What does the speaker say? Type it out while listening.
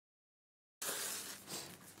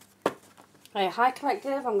Hey, hi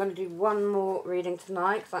collective, I'm going to do one more reading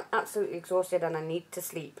tonight because I'm absolutely exhausted and I need to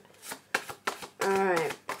sleep.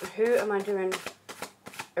 Alright, who am I doing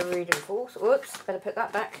a reading for? Whoops, better put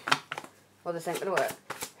that back or this ain't going to work.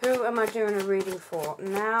 Who am I doing a reading for?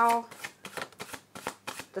 Now,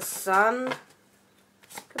 the Sun,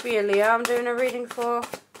 could be a Leo I'm doing a reading for.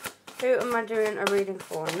 Who am I doing a reading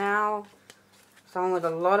for? Now, someone with a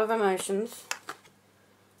lot of emotions.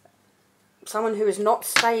 Someone who is not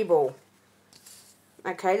stable.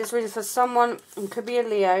 Okay, this reading for someone, it could be a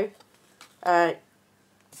Leo.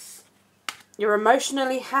 You're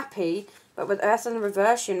emotionally happy, but with Earth in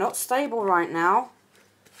reverse, you're not stable right now.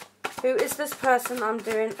 Who is this person I'm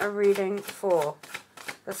doing a reading for?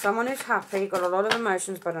 There's someone who's happy, got a lot of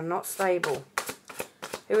emotions, but are not stable.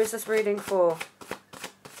 Who is this reading for?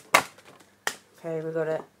 Okay, we got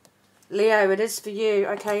it. Leo, it is for you.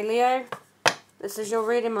 Okay, Leo, this is your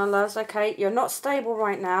reading, my loves. Okay, you're not stable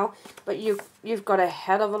right now, but you've got a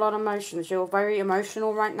hell of a lot of emotions. You're very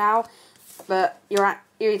emotional right now, but you're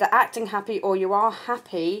either acting happy or you are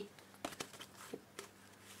happy.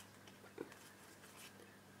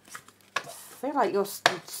 I feel like your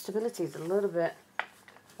stability is a little bit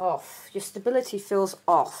off. Your stability feels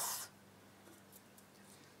off.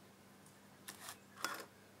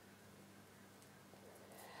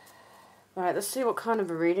 Alright, let's see what kind of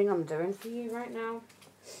a reading I'm doing for you right now.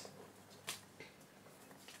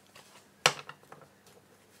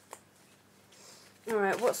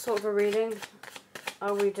 Alright, what sort of a reading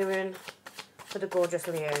are we doing for the gorgeous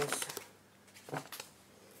Leos?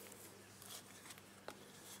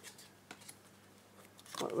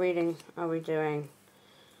 What reading are we doing?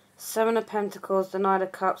 Seven of Pentacles, the Knight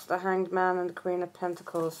of Cups, the Hanged Man, and the Queen of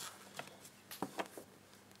Pentacles.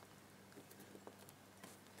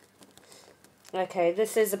 Okay,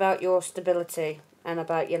 this is about your stability and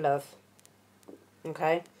about your love.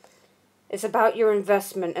 Okay? It's about your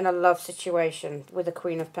investment in a love situation with the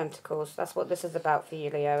Queen of Pentacles. That's what this is about for you,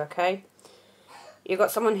 Leo, okay? You've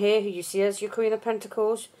got someone here who you see as your Queen of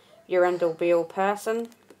Pentacles, your end-all be-all person,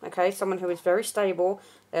 okay? Someone who is very stable,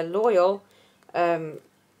 they're loyal, could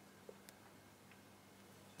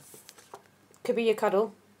be your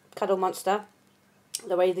cuddle monster.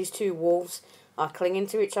 The way these two wolves are clinging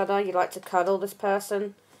to each other, you like to cuddle this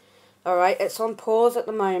person. Alright, it's on pause at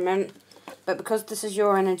the moment, but because this is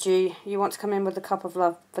your energy, you want to come in with a cup of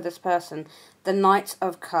love for this person. The Knight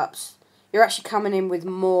of Cups. You're actually coming in with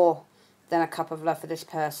more than a cup of love for this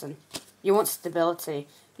person. You want stability.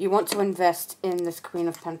 You want to invest in this Queen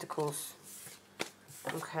of Pentacles.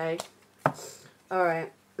 Okay.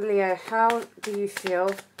 Alright, Leo, how do you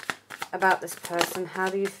feel about this person? How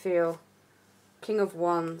do you feel? King of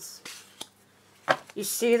Wands. You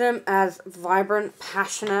see them as vibrant,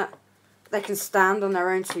 passionate. They can stand on their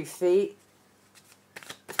own 2 feet.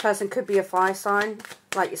 This person could be a fire sign,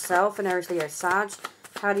 like yourself, an Aries, Leo, Sag.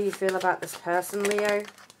 How do you feel about this person, Leo?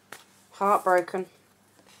 Heartbroken.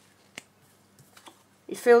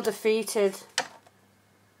 You feel defeated,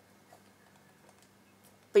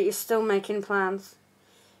 but you're still making plans.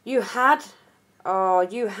 You had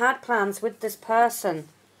plans with this person.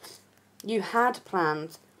 You had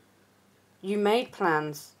plans. You made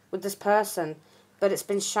plans with this person, but it's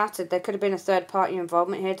been shattered. There could have been a third party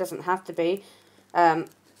involvement here. It doesn't have to be. You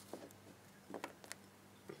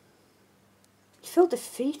feel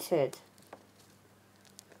defeated.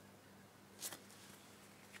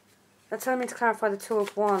 They're telling me to clarify the Two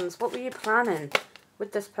of Wands. What were you planning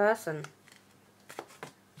with this person?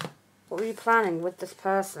 What were you planning with this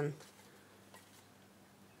person?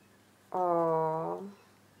 Oh,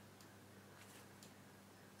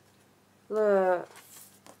 look,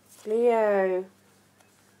 Leo,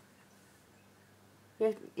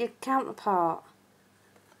 your counterpart,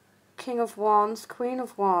 King of Wands, Queen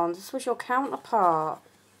of Wands. This was your counterpart.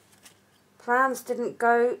 Plans didn't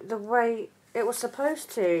go the way it was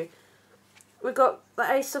supposed to. We got the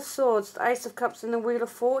Ace of Swords, the Ace of Cups, and the Wheel of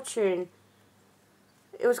Fortune.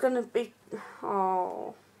 It was going to be...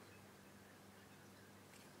 Oh.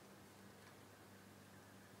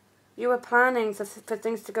 You were planning for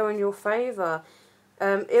things to go in your favour.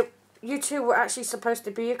 You two were actually supposed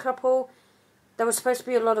to be a couple. There was supposed to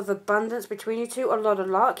be a lot of abundance between you two, a lot of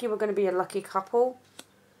luck. You were going to be a lucky couple.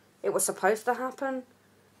 It was supposed to happen.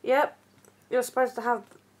 Yep. You were supposed to have...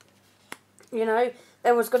 You know,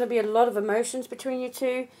 there was going to be a lot of emotions between you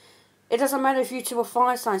two. It doesn't matter if you two are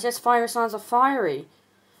fire signs. Yes, fire signs are fiery.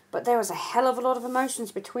 But there was a hell of a lot of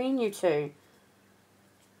emotions between you two.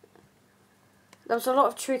 There was a lot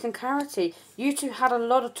of truth and clarity. You two had a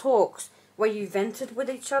lot of talks where you vented with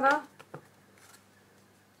each other.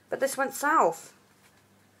 But this went south.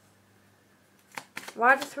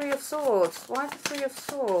 Why the Three of Swords? Why the Three of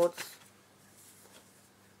Swords?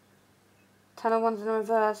 Ten of Wands in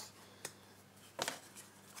reverse.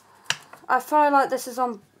 I feel like this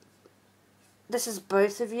is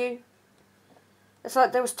both of you. It's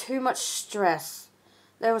like there was too much stress.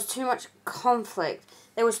 There was too much conflict.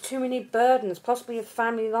 There was too many burdens, possibly of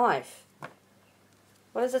family life.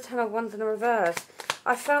 What is the Ten of Wands in reverse?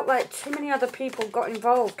 I felt like too many other people got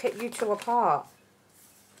involved, kept you two apart.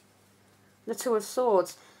 The Two of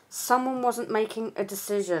Swords. Someone wasn't making a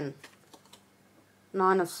decision.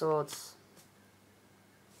 Nine of Swords.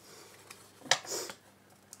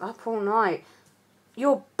 Up all night.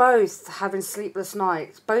 You're both having sleepless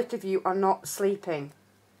nights. Both of you are not sleeping.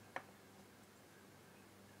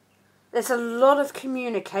 There's a lot of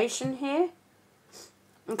communication here.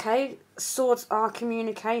 Okay? Swords are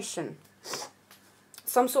communication.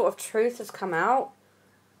 Some sort of truth has come out.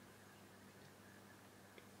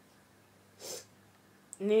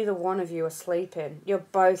 Neither one of you are sleeping. You're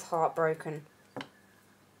both heartbroken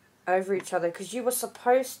over each other because you were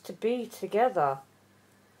supposed to be together.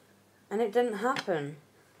 And it didn't happen.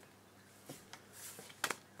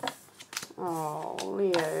 Oh,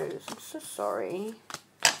 Leos, I'm so sorry.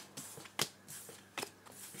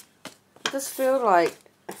 I just feel like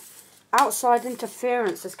outside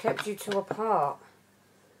interference has kept you two apart.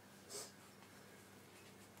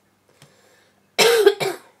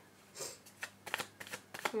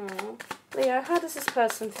 Oh, Leo, how does this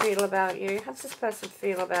person feel about you? How does this person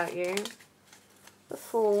feel about you? The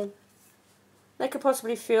Fool. They could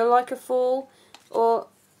possibly feel like a fool, or...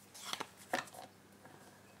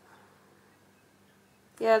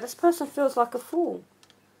 Yeah, this person feels like a fool.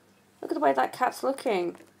 Look at the way that cat's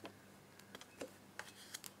looking.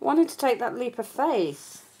 Wanting to take that leap of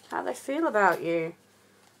faith. How they feel about you.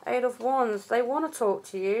 Eight of Wands. They want to talk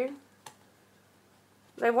to you.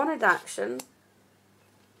 They wanted action.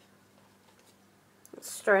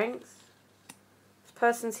 Strength. This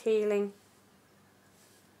person's healing.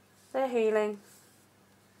 They're healing.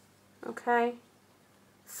 Okay.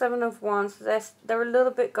 Seven of Wands. They're a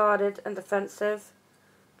little bit guarded and defensive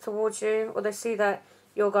towards you. Or they see that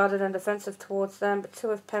you're guarded and defensive towards them. But Two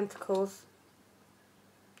of Pentacles.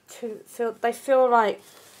 They feel like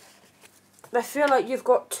you've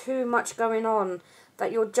got too much going on.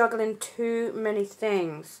 That you're juggling too many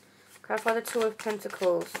things. Clarify the Two of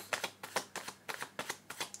Pentacles.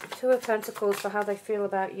 Two of Pentacles for how they feel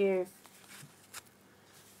about you.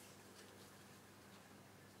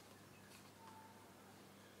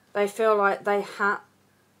 They feel like they had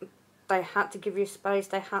to give you space.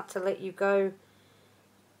 They had to let you go.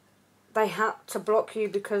 They had to block you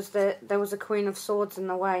because there was a Queen of Swords in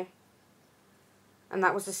the way. And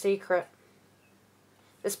that was the secret.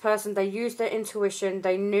 This person, they used their intuition.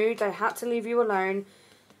 They knew they had to leave you alone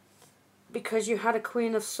because you had a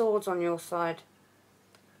Queen of Swords on your side.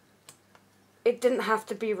 It didn't have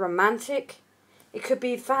to be romantic. It could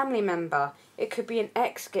be a family member. It could be an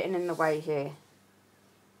ex getting in the way here.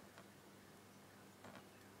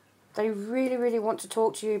 They really, really want to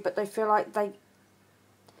talk to you, but they feel like they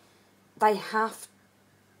have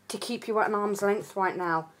to keep you at an arm's length right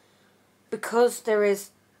now. Because there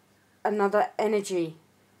is another energy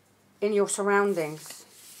in your surroundings.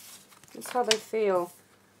 That's how they feel.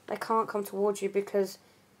 They can't come towards you because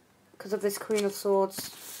of this Queen of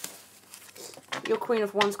Swords. Your Queen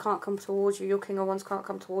of Wands can't come towards you. Your King of Wands can't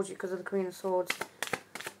come towards you because of the Queen of Swords.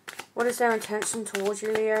 What is their intention towards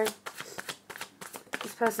you, Leo?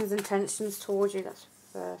 This person's intentions towards you. That's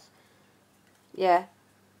first. Yeah.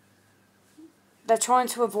 They're trying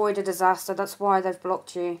to avoid a disaster. That's why they've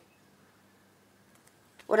blocked you.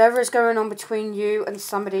 Whatever is going on between you and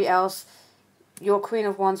somebody else, your Queen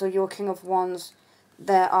of Wands or your King of Wands,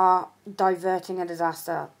 they are diverting a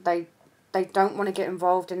disaster. They don't want to get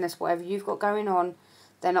involved in this. Whatever you've got going on,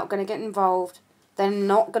 they're not going to get involved. They're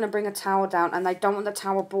not going to bring a tower down, and they don't want the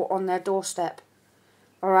tower brought on their doorstep.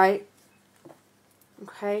 Alright?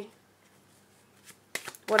 Okay?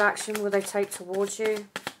 What action will they take towards you?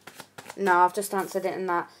 No, I've just answered it in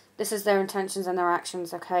that. This is their intentions and their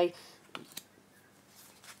actions, okay?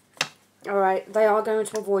 Alright, they are going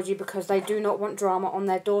to avoid you because they do not want drama on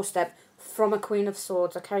their doorstep from a Queen of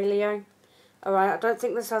Swords, okay, Leo? Alright, I don't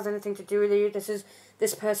think this has anything to do with you. This is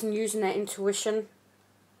this person using their intuition.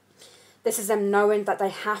 This is them knowing that they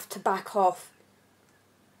have to back off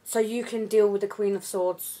so you can deal with the Queen of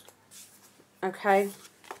Swords. Okay?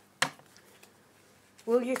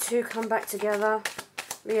 Will you two come back together?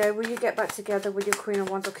 Leo, will you get back together with your Queen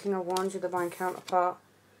of Wands or King of Wands, your divine counterpart?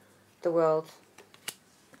 The World.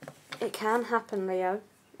 It can happen, Leo.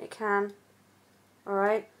 It can.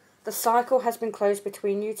 Alright? The cycle has been closed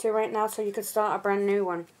between you two right now, so you can start a brand new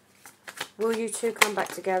one. Will you two come back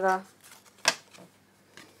together?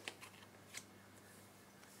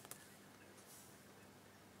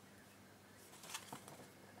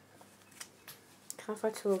 Clarify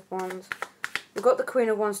Two of Wands. We've got the Queen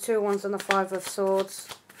of Wands, Two of Wands, and the Five of Swords.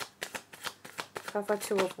 Clarify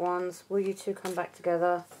Two of Wands. Will you two come back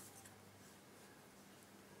together?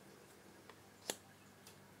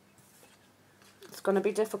 It's going to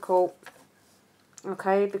be difficult,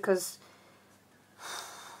 okay, because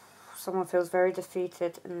someone feels very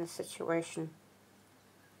defeated in this situation.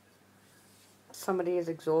 Somebody is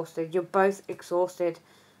exhausted. You're both exhausted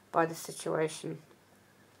by the situation.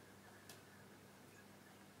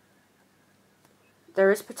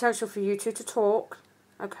 There is potential for you two to talk,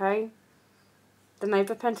 okay? The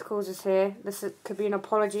Knave of Pentacles is here. Could be an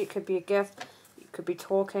apology, it could be a gift, it could be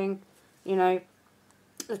talking, you know.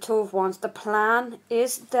 The Two of Wands. The plan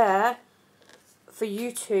is there for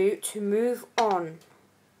you two to move on.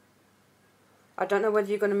 I don't know whether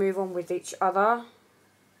you're going to move on with each other.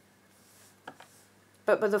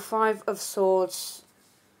 But with the Five of Swords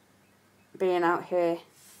being out here,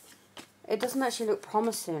 it doesn't actually look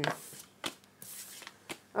promising.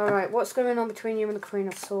 Alright, what's going on between you and the Queen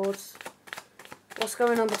of Swords? What's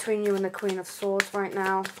going on between you and the Queen of Swords right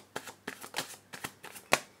now?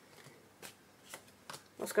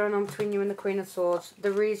 What's going on between you and the Queen of Swords?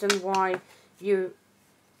 The reason why you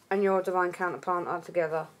and your divine counterpart are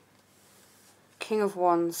together. King of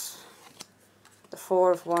Wands. The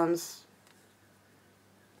Four of Wands.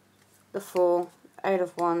 The Four. Eight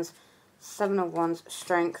of Wands. Seven of Wands.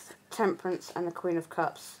 Strength. Temperance. And the Queen of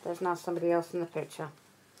Cups. There's now somebody else in the picture.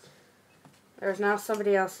 There is now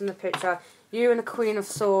somebody else in the picture. You and the Queen of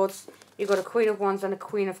Swords. You've got a Queen of Wands and a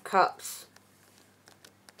Queen of Cups.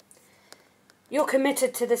 You're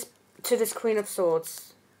committed to this Queen of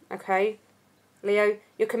Swords, okay, Leo?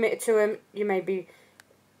 You're committed to him. You may be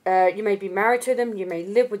married to them. You may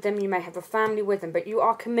live with them. You may have a family with them. But you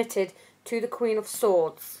are committed to the Queen of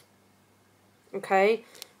Swords, okay?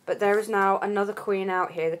 But there is now another queen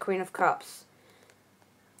out here, the Queen of Cups.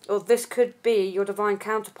 Or this could be your divine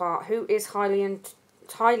counterpart, who is highly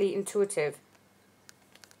intuitive.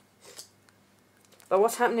 But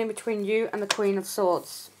what's happening between you and the Queen of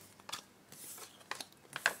Swords?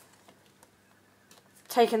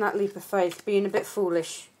 Taking that leap of faith, being a bit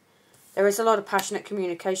foolish. There is a lot of passionate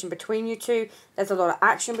communication between you two. There's a lot of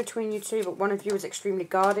action between you two, but one of you is extremely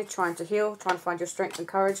guarded, trying to heal, trying to find your strength and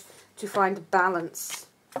courage, to find balance.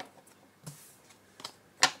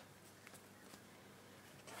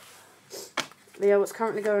 Leo, what's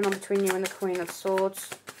currently going on between you and the Queen of Swords?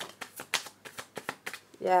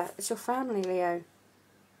 Yeah, it's your family, Leo.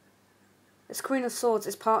 This Queen of Swords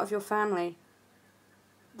is part of your family.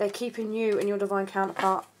 They're keeping you and your divine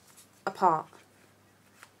counterpart apart.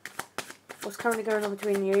 What's currently going on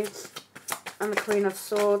between you and the Queen of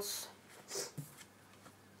Swords?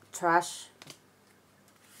 Trash.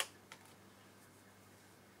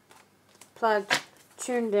 Plugged,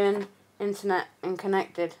 tuned in, internet, and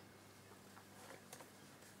connected.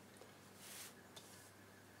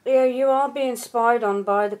 Leo, you are being spied on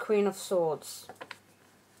by the Queen of Swords.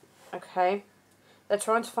 Okay? They're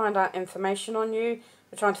trying to find out information on you.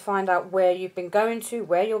 They're trying to find out where you've been going to,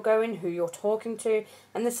 where you're going, who you're talking to.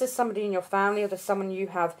 And this is somebody in your family, or there's someone you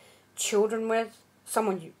have children with,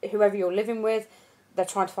 whoever you're living with. They're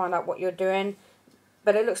trying to find out what you're doing.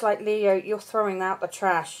 But it looks like, Leo, you're throwing out the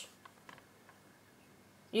trash.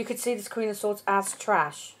 You could see this Queen of Swords as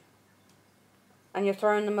trash. And you're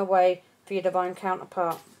throwing them away for your divine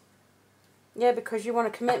counterpart. Yeah, because you want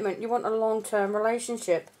a commitment. You want a long-term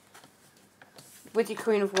relationship with your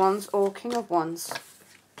Queen of Wands or King of Wands.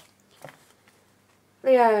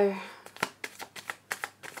 Leo,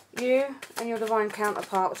 you and your divine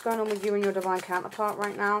counterpart. What's going on with you and your divine counterpart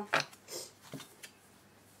right now?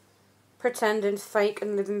 Pretending, fake,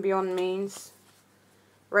 and living beyond means.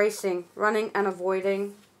 Racing, running and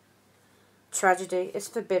avoiding. Tragedy. It's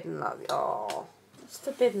forbidden love. Oh, it's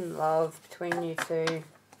forbidden love between you two.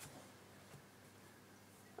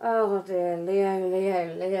 Oh dear, Leo,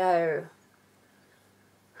 Leo, Leo.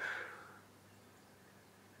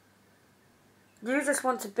 You just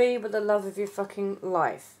want to be with the love of your fucking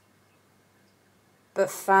life. But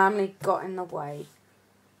family got in the way.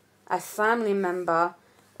 A family member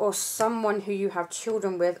or someone who you have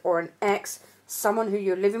children with, or an ex, someone who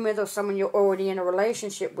you're living with, or someone you're already in a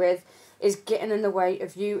relationship with, is getting in the way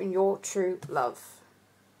of you and your true love.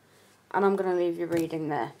 And I'm going to leave you reading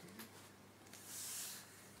there.